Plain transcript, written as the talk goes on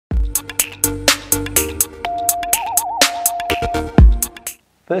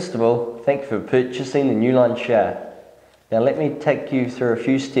First of all, thank you for purchasing the Newline shower. Now let me take you through a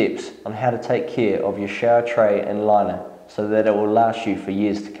few steps on how to take care of your shower tray and liner so that it will last you for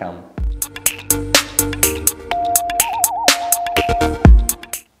years to come.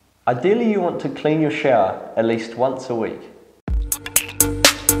 Ideally you want to clean your shower at least once a week.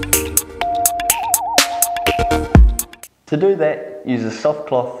 To do that, use a soft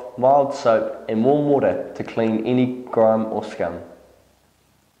cloth, mild soap and warm water to clean any grime or scum.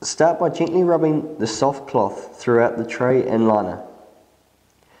 Start by gently rubbing the soft cloth throughout the tray and liner,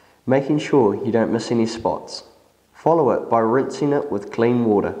 making sure you don't miss any spots. Follow it by rinsing it with clean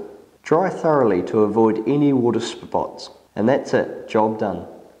water. Dry thoroughly to avoid any water spots. And that's it, job done.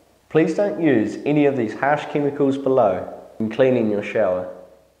 Please don't use any of these harsh chemicals below when cleaning your shower.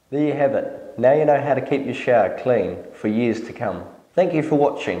 There you have it. Now you know how to keep your shower clean for years to come. Thank you for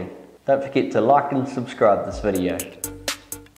watching. Don't forget to like and subscribe this video.